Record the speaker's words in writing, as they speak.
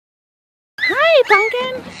Hi,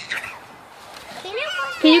 Pumpkin.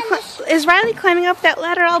 Is Riley climbing up that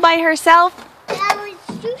ladder all by herself?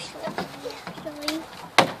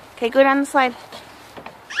 Okay, go down the slide.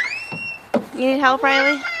 You need help,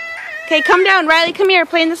 Riley? Okay, come down. Riley, come here.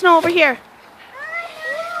 Play in the snow over here.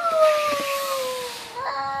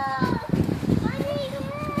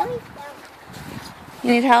 You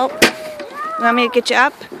need help? You want me to get you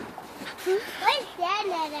up?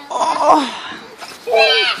 Oh.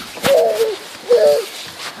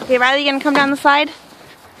 Okay, Riley, you gonna come down the slide?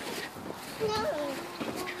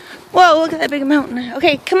 Whoa, look at that big mountain.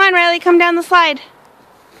 Okay, come on, Riley, come down the slide.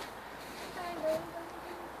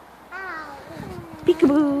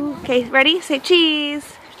 Peekaboo. Okay, ready? Say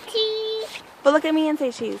cheese. Cheese. But look at me and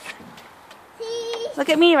say cheese. Cheese. Look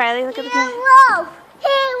at me, Riley. Look at the camera. Hello.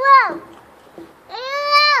 Hello.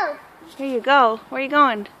 Hello. Here you go. Where are you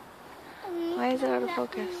going? Why is it out of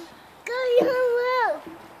focus? Go hello.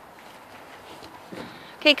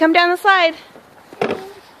 Okay, come down the slide.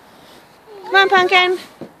 Come on, Pumpkin.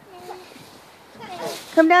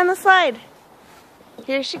 Come down the slide.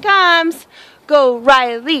 Here she comes. Go,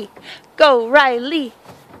 Riley. Go, Riley.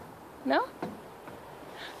 No?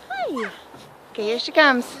 Hi. Okay, here she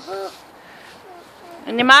comes.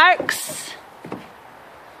 On your marks.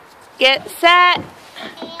 Get set.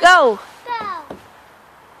 Go.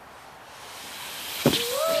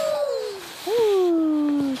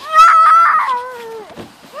 Ooh.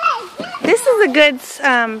 This is a good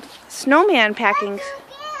snowman packing.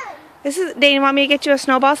 Dane, you want me to get you a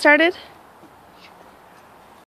snowball started?